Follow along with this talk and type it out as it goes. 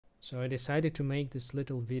So I decided to make this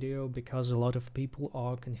little video because a lot of people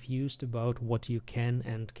are confused about what you can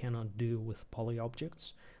and cannot do with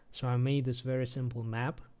polyobjects. So I made this very simple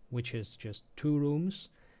map, which is just 2 rooms.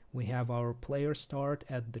 We have our player start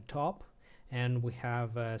at the top, and we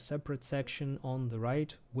have a separate section on the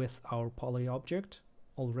right with our polyobject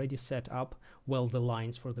already set up, well, the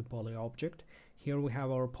lines for the polyobject. Here we have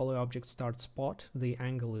our polyobject start spot. The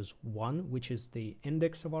angle is 1, which is the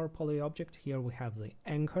index of our polyobject. Here we have the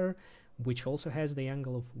anchor, which also has the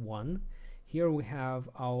angle of 1. Here we have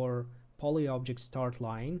our polyobject start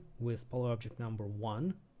line with polyobject number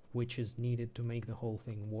 1, which is needed to make the whole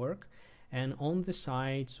thing work. And on the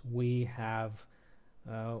sides we have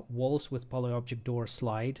walls with polyobject door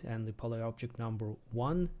slide and the polyobject number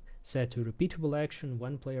 1 set to repeatable action.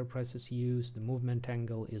 When player presses use, the movement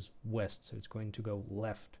angle is west, so it's going to go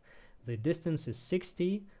left. The distance is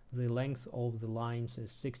 60, the length of the lines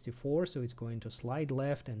is 64, so it's going to slide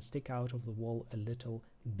left and stick out of the wall a little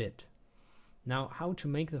bit. Now, how to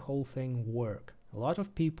make the whole thing work? A lot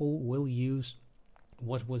of people will use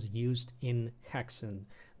what was used in Hexen,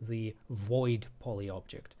 the void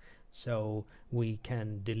polyobject. So we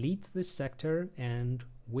can delete this sector and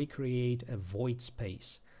we create a void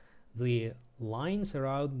space. The lines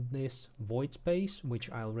around this void space, which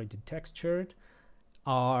I already textured,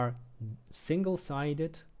 are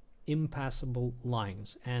single-sided impassable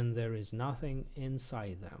lines, and there is nothing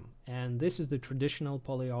inside them. And this is the traditional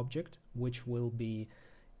polyobject, which will be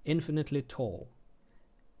infinitely tall.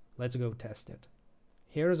 Let's go test it.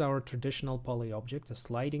 Here is our traditional polyobject, a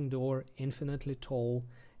sliding door, infinitely tall,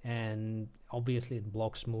 and obviously it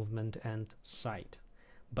blocks movement and sight.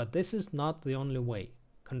 But this is not the only way.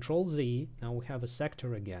 Control Z, now we have a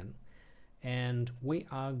sector again, and we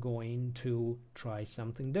are going to try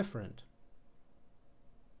something different.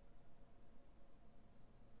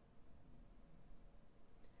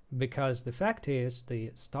 Because the fact is,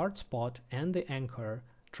 the start spot and the anchor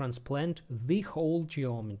transplant the whole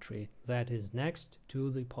geometry that is next to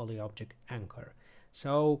the polyobject anchor.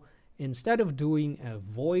 So instead of doing a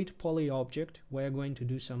void polyobject, we're going to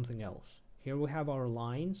do something else. Here we have our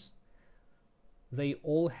lines. They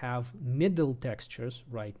all have middle textures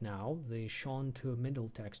right now. They shown to middle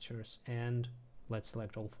textures, and let's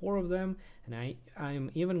select all 4 of them. And I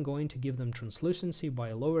am even going to give them translucency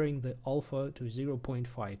by lowering the alpha to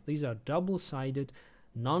 0.5. These are double-sided,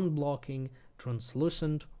 non-blocking,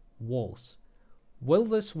 translucent walls. Will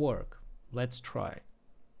this work? Let's try.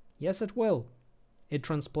 Yes, it will. It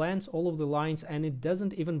transplants all of the lines, and it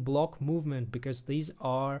doesn't even block movement because these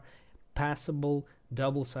are passable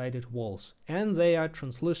double-sided walls, and they are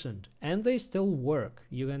translucent, and they still work.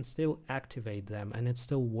 You can still activate them and it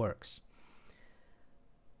still works.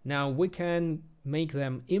 Now we can make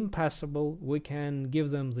them impassable. We can give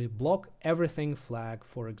them the block everything flag,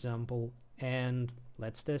 for example, and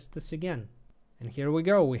let's test this again. And here we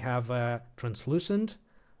go. We have a translucent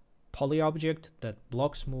polyobject that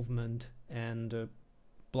blocks movement and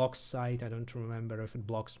blocks sight. I don't remember if it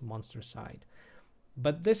blocks monster sight.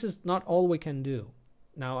 But this is not all we can do.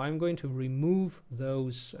 Now I'm going to remove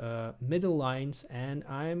those middle lines, and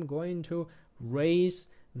I'm going to raise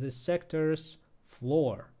the sector's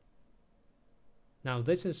floor. Now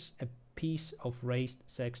this is a piece of raised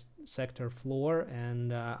sector floor,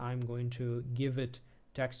 and I'm going to give it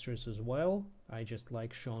textures as well. I just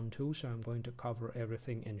like Shown 2, so I'm going to cover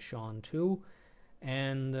everything in Shown 2.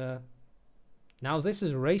 And now this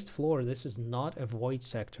is a raised floor. This is not a void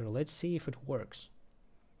sector. Let's see if it works.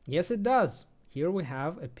 Yes, it does. Here we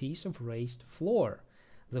have a piece of raised floor.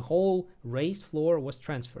 The whole raised floor was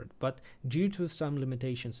transferred, but due to some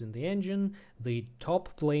limitations in the engine, the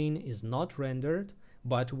top plane is not rendered,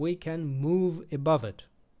 but we can move above it.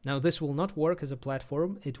 Now this will not work as a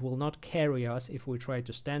platform. It will not carry us if we try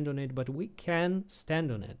to stand on it, but we can stand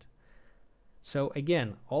on it. So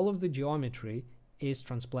again, all of the geometry is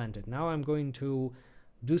transplanted. Now I'm going to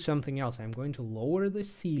do something else. I'm going to lower the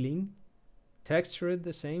ceiling, texture it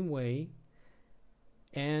the same way,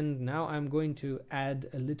 and now I'm going to add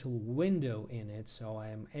a little window in it. So I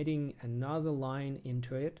am adding another line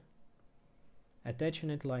into it, attaching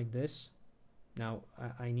it like this. Now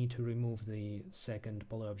I need to remove the second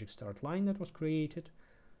polyobject start line that was created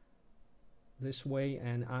this way,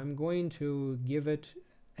 and I'm going to give it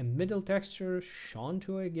a middle texture, Shown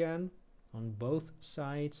 2 again on both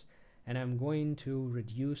sides, and I'm going to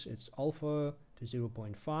reduce its alpha to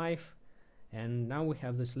 0.5. And now we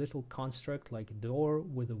have this little construct like a door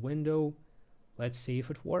with a window. Let's see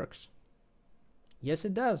if it works. Yes,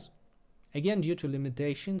 it does. Again, due to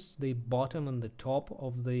limitations, the bottom and the top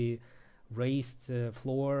of the raised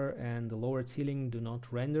floor and the lowered ceiling do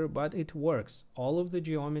not render, but it works. All of the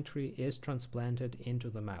geometry is transplanted into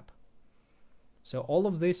the map. So all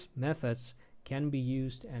of these methods can be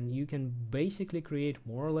used, and you can basically create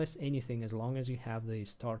more or less anything as long as you have the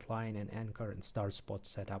start line and anchor and start spot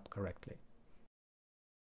set up correctly.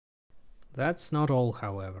 That's not all,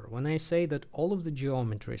 however. When I say that all of the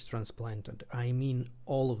geometry is transplanted, I mean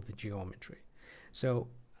all of the geometry. So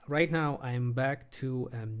right now I am back to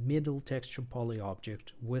a middle texture poly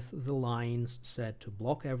object with the lines set to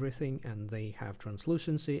block everything, and they have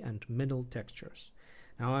translucency and middle textures.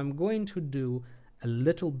 Now I'm going to do a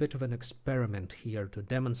little bit of an experiment here to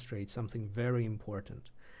demonstrate something very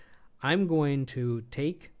important. I'm going to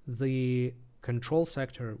take the control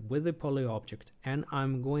sector with the poly object and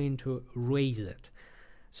I'm going to raise it.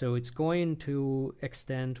 So it's going to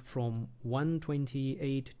extend from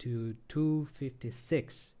 128 to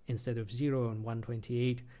 256 instead of 0 and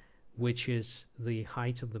 128, which is the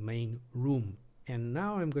height of the main room. And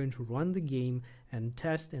now I'm going to run the game and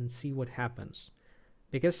test and see what happens.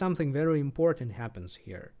 Because something very important happens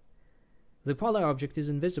here. The poly object is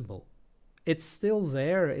invisible. It's still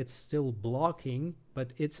there, it's still blocking,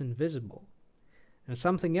 but it's invisible. And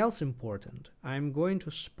something else important, I'm going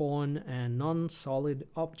to spawn a non-solid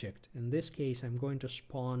object. In this case, I'm going to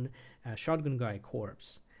spawn a shotgun guy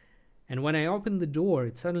corpse. And when I open the door,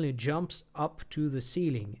 it suddenly jumps up to the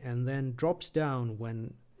ceiling and then drops down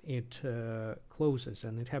when it closes,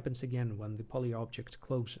 and it happens again when the poly object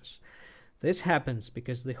closes. This happens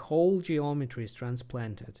because the whole geometry is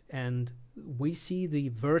transplanted, and we see the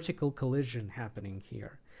vertical collision happening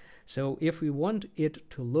here. So if we want it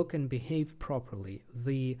to look and behave properly,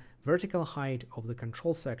 the vertical height of the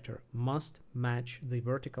control sector must match the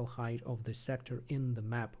vertical height of the sector in the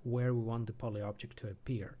map where we want the poly object to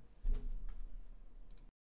appear.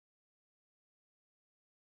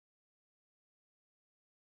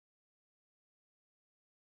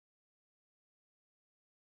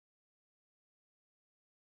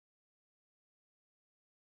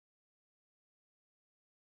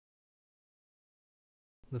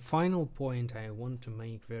 The final point I want to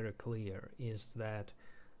make very clear is that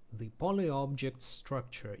the poly object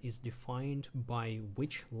structure is defined by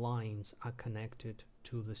which lines are connected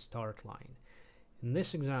to the start line. In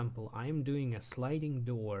this example, I am doing a sliding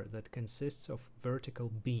door that consists of vertical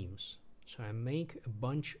beams. So I make a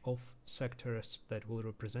bunch of sectors that will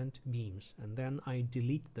represent beams, and then I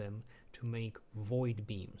delete them to make void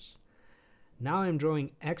beams. Now I'm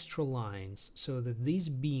drawing extra lines so that these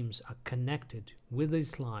beams are connected with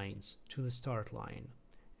these lines to the start line,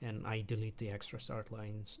 and I delete the extra start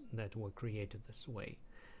lines that were created this way.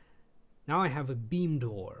 Now I have a beam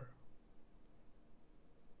door,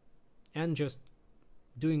 and just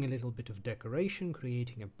doing a little bit of decoration,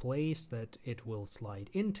 creating a place that it will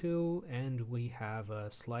slide into, and we have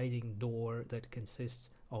a sliding door that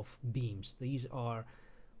consists of beams. These are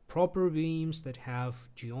proper beams that have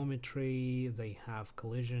geometry, they have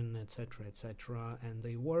collision, etc., etc., and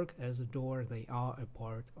they work as a door. They are a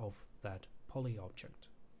part of that poly object.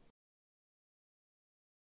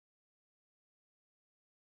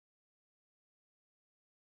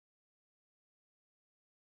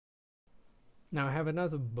 Now I have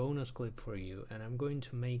another bonus clip for you, and I'm going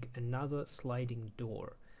to make another sliding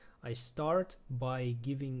door. I start by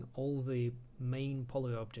giving all the main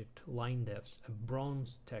polyobject line defs a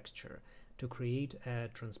bronze texture to create a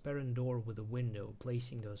transparent door with a window,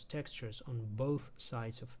 placing those textures on both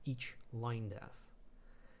sides of each line def.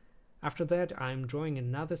 After that, I'm drawing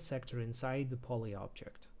another sector inside the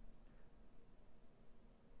polyobject.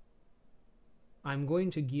 I'm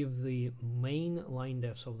going to give the main line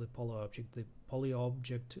defs of the polyobject the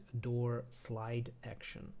polyobject door slide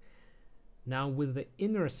action. Now with the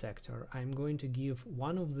inner sector, I'm going to give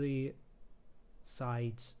one of the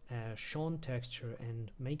sides a shone texture and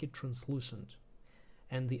make it translucent.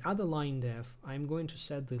 And the other line def, I'm going to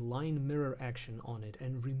set the line mirror action on it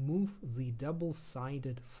and remove the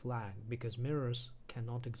double-sided flag, because mirrors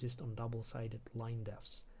cannot exist on double-sided line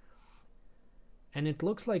defs. And it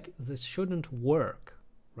looks like this shouldn't work,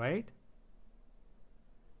 right?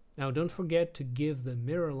 Now don't forget to give the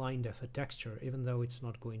mirror line def a texture, even though it's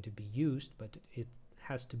not going to be used, but it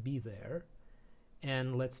has to be there.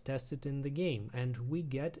 And let's test it in the game, and we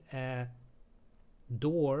get a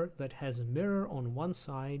door that has a mirror on one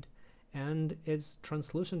side and is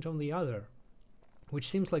translucent on the other, which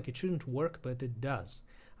seems like it shouldn't work, but it does.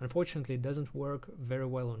 Unfortunately, it doesn't work very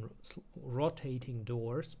well on rotating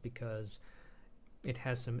doors because it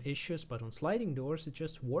has some issues, but on sliding doors it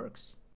just works.